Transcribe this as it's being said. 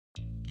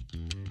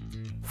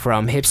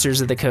From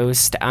Hipsters of the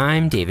Coast,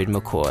 I'm David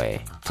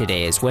McCoy.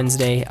 Today is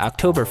Wednesday,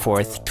 October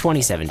 4th,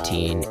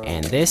 2017,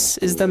 and this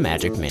is the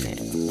Magic Minute.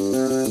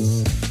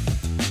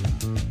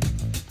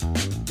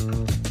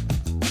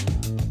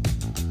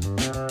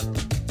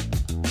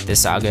 The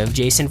saga of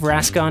Jace and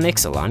Vraska on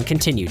Ixalan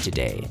continued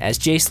today, as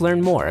Jace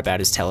learned more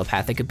about his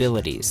telepathic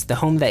abilities, the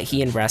home that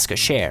he and Vraska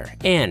share,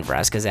 and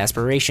Vraska's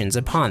aspirations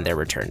upon their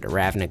return to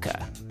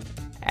Ravnica.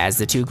 As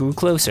the two grew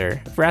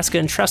closer, Vraska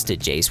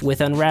entrusted Jace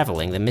with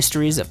unraveling the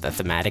mysteries of the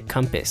thematic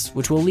compass,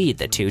 which will lead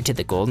the two to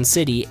the Golden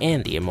City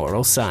and the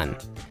Immortal Sun.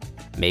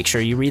 Make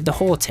sure you read the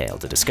whole tale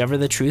to discover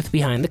the truth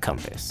behind the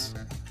compass.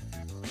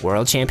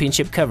 World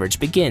Championship coverage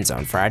begins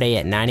on Friday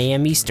at 9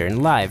 a.m.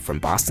 Eastern, live from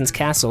Boston's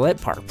Castle at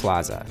Park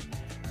Plaza.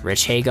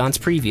 Rich Hagon's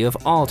preview of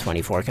all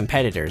 24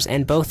 competitors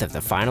and both of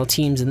the final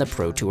teams in the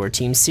Pro Tour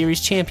Team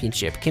Series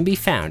Championship can be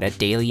found at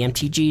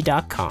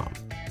dailymtg.com.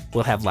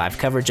 We'll have live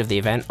coverage of the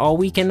event all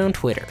weekend on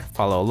Twitter.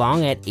 Follow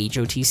along at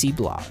HOTC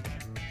blog.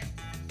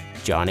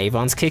 John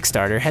Avon's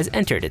Kickstarter has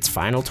entered its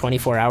final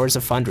 24 hours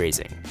of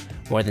fundraising.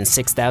 More than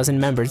 6,000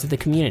 members of the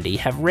community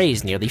have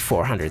raised nearly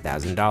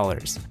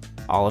 $400,000.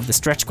 All of the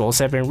stretch goals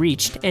have been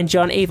reached, and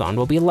John Avon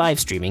will be live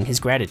streaming his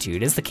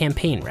gratitude as the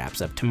campaign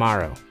wraps up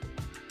tomorrow.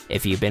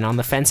 If you've been on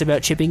the fence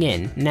about chipping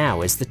in,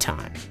 now is the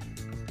time.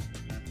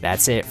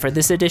 That's it for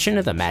this edition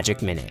of the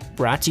Magic Minute,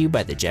 brought to you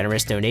by the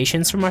generous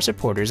donations from our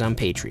supporters on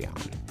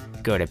Patreon.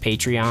 Go to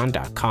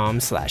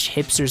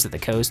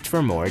patreon.com/hipstersofthecoast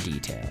for more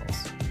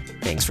details.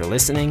 Thanks for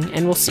listening,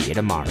 and we'll see you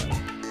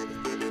tomorrow.